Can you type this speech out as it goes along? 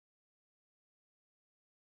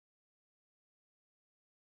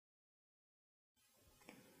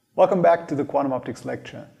Welcome back to the quantum optics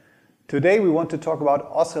lecture. Today we want to talk about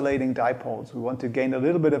oscillating dipoles. We want to gain a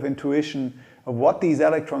little bit of intuition of what these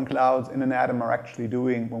electron clouds in an atom are actually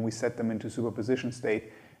doing when we set them into superposition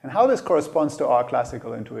state and how this corresponds to our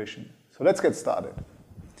classical intuition. So let's get started.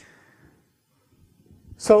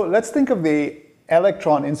 So let's think of the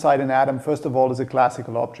electron inside an atom first of all as a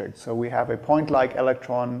classical object. So we have a point-like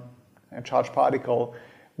electron, a charged particle.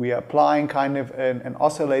 We are applying kind of an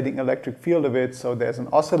oscillating electric field of it, so there's an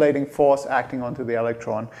oscillating force acting onto the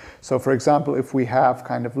electron. So for example, if we have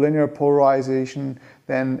kind of linear polarization,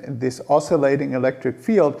 then this oscillating electric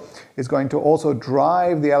field is going to also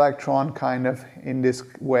drive the electron kind of in this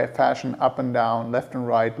fashion up and down, left and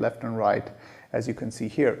right, as you can see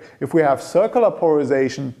here. If we have circular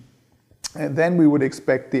polarization, then we would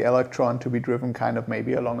expect the electron to be driven kind of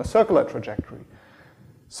maybe along a circular trajectory.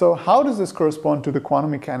 So how does this correspond to the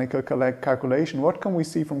quantum mechanical calculation? What can we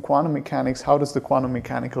see from quantum mechanics? How does the quantum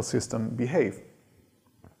mechanical system behave?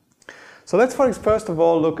 So let's first of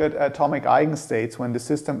all look at atomic eigenstates when the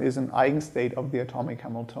system is an eigenstate of the atomic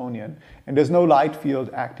Hamiltonian and there's no light field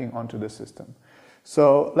acting onto the system.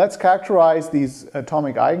 So let's characterize these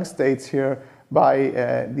atomic eigenstates here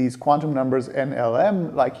by these quantum numbers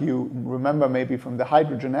NLM, like you remember maybe from the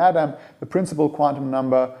hydrogen atom, the principal quantum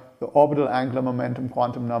number, the orbital angular momentum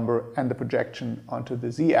quantum number, and the projection onto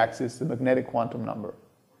the z-axis, the magnetic quantum number.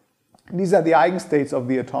 And these are the eigenstates of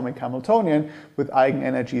the atomic Hamiltonian with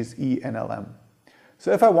eigenenergies E and Lm.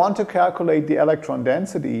 So if I want to calculate the electron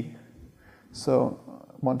density, so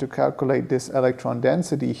I want to calculate this electron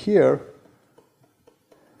density here,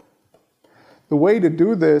 the way to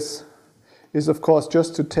do this is of course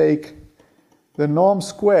just to take the norm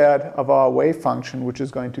squared of our wave function, which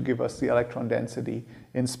is going to give us the electron density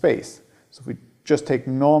in space. So if we just take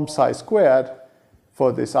norm psi squared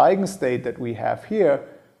for this eigenstate that we have here,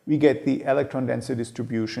 we get the electron density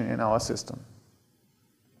distribution in our system.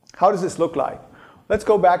 How does this look like? Let's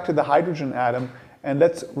go back to the hydrogen atom and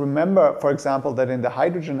let's remember, for example, that in the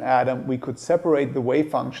hydrogen atom we could separate the wave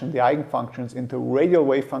function, the eigenfunctions, into radial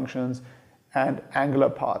wave functions and angular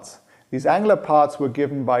parts. These angular parts were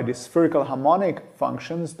given by the spherical harmonic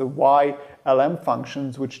functions, the y Lm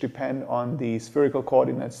functions, which depend on the spherical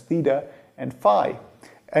coordinates theta and phi.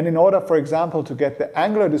 And in order, for example, to get the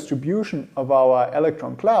angular distribution of our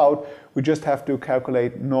electron cloud, we just have to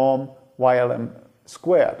calculate norm ylm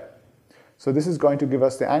squared. So this is going to give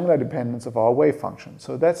us the angular dependence of our wave function.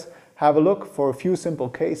 So let's have a look for a few simple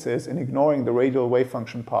cases in ignoring the radial wave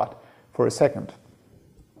function part for a second.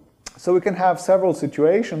 So we can have several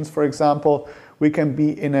situations. For example, we can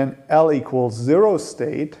be in an L equals 0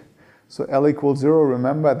 state. So L equals 0,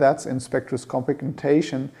 remember, that's in spectroscopic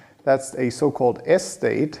notation. That's a so-called S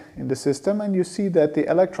state in the system. And you see that the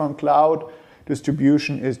electron cloud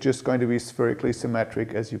distribution is just going to be spherically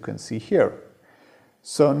symmetric, as you can see here.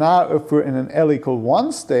 So now if we're in an L equal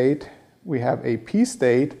 1 state, we have a P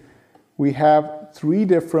state. We have three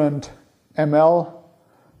different ML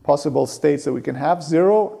possible states that we can have,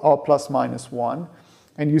 0 or plus minus 1.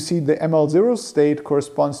 And you see the ML0 state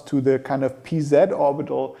corresponds to the kind of PZ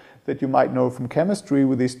orbital that you might know from chemistry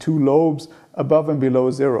with these two lobes above and below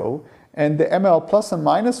 0. And the ML plus and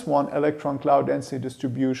minus 1 electron cloud density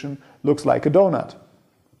distribution looks like a donut.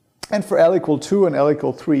 And for L equal 2 and L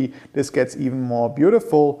equal 3, this gets even more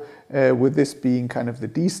beautiful, with this being kind of the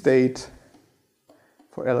D state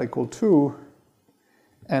for L equal 2.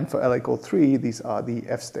 And for L equal 3, these are the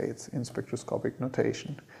F states in spectroscopic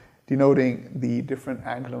notation, denoting the different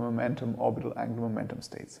angular momentum, orbital angular momentum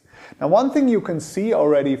states. Now, one thing you can see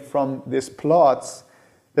already from these plots,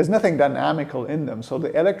 there's nothing dynamical in them. So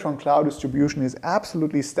the electron cloud distribution is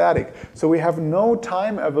absolutely static. So we have no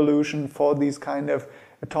time evolution for these kind of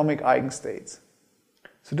atomic eigenstates.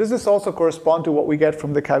 So does this also correspond to what we get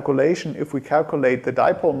from the calculation? If we calculate the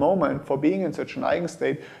dipole moment for being in such an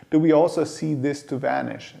eigenstate, do we also see this to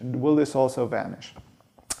vanish? And will this also vanish?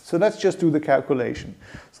 So let's just do the calculation.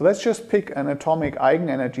 So let's just pick an atomic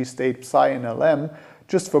eigenenergy state psi and Lm.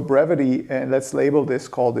 Just for brevity, let's label this,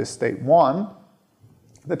 call this state 1.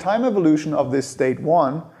 The time evolution of this state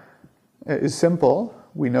 1 is simple.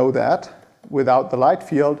 We know that. Without the light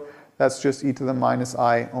field, that's just e to the minus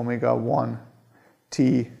I omega 1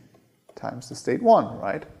 t times the state 1,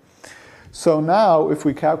 right? So now if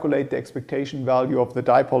we calculate the expectation value of the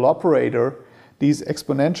dipole operator, these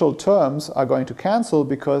exponential terms are going to cancel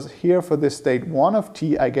because here for this state 1 of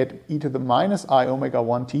t I get e to the minus I omega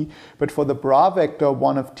 1 t, but for the bra vector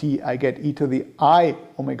 1 of t I get e to the I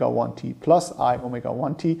omega 1 t plus I omega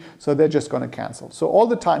 1 t, so they're just going to cancel. So all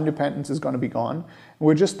the time dependence is going to be gone, and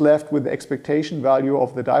we're just left with the expectation value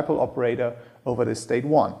of the dipole operator over this state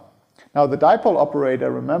 1. Now the dipole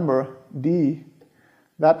operator, remember, D,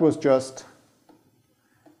 that was just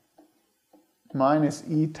minus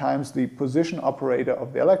E times the position operator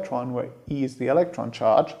of the electron, where E is the electron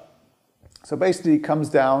charge. So basically it comes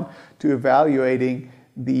down to evaluating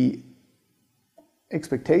the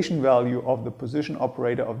expectation value of the position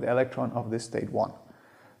operator of the electron of this state 1.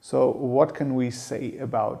 So what can we say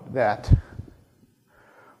about that?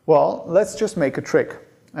 Well, let's just make a trick.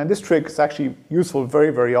 And this trick is actually useful very,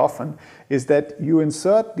 very often, is that you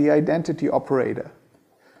insert the identity operator.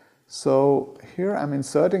 So here I'm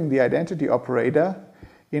inserting the identity operator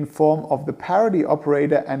in form of the parity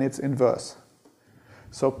operator and its inverse.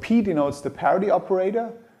 So P denotes the parity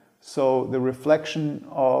operator, so the reflection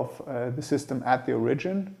of the system at the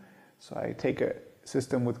origin. So I take a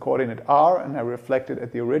system with coordinate r and I reflect it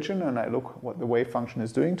at the origin and I look what the wave function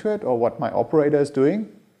is doing to it or what my operator is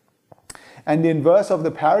doing. And the inverse of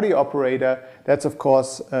the parity operator, that's of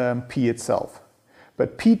course P itself.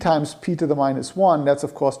 But P times P to the minus 1, that's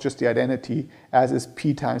of course just the identity, as is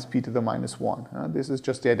P times P to the minus 1. This is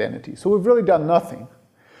just the identity. So we've really done nothing.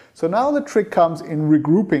 So now the trick comes in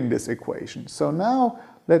regrouping this equation. So now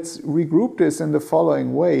let's regroup this in the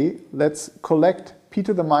following way. Let's collect P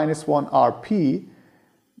to the minus 1 RP.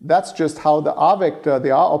 That's just how the R vector,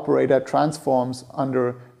 the R operator, transforms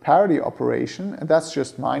under parity operation. And that's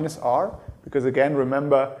just minus R. Because again,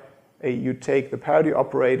 remember, you take the parity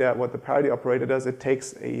operator, what the parity operator does, it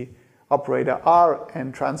takes a operator R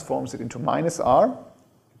and transforms it into minus R.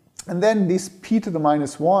 And then this P to the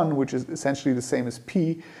minus 1, which is essentially the same as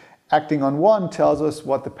P, acting on 1 tells us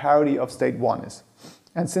what the parity of state 1 is.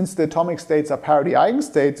 And since the atomic states are parity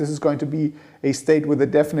eigenstates, this is going to be a state with a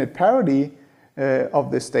definite parity of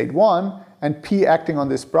this state 1, and P acting on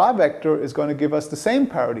this bra vector is going to give us the same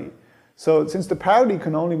parity. So since the parity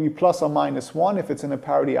can only be plus or minus 1 if it's in a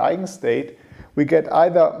parity eigenstate, we get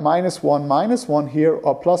either minus 1 here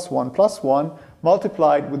or plus 1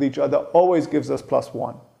 multiplied with each other always gives us plus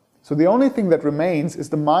 1. So the only thing that remains is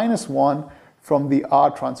the minus 1 from the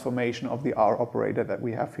R transformation of the R operator that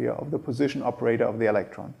we have here, of the position operator of the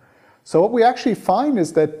electron. So what we actually find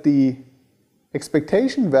is that the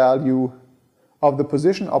expectation value of the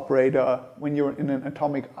position operator when you're in an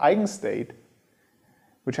atomic eigenstate,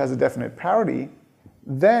 which has a definite parity,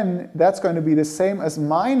 then that's going to be the same as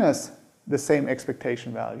minus the same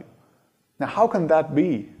expectation value. Now how can that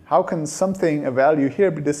be? How can something, a value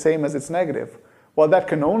here, be the same as its negative? Well, that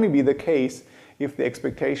can only be the case if the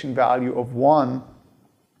expectation value of 1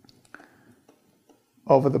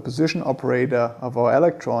 over the position operator of our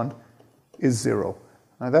electron is 0.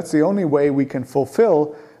 Now that's the only way we can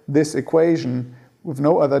fulfill this equation with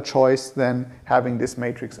no other choice than having this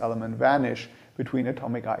matrix element vanish between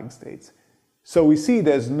atomic eigenstates. So we see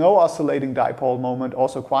there's no oscillating dipole moment,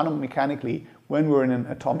 also quantum mechanically, when we're in an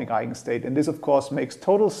atomic eigenstate. And this of course makes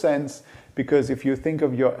total sense, because if you think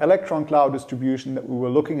of your electron cloud distribution that we were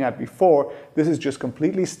looking at before, this is just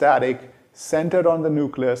completely static, centered on the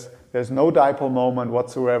nucleus. There's no dipole moment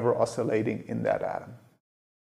whatsoever oscillating in that atom.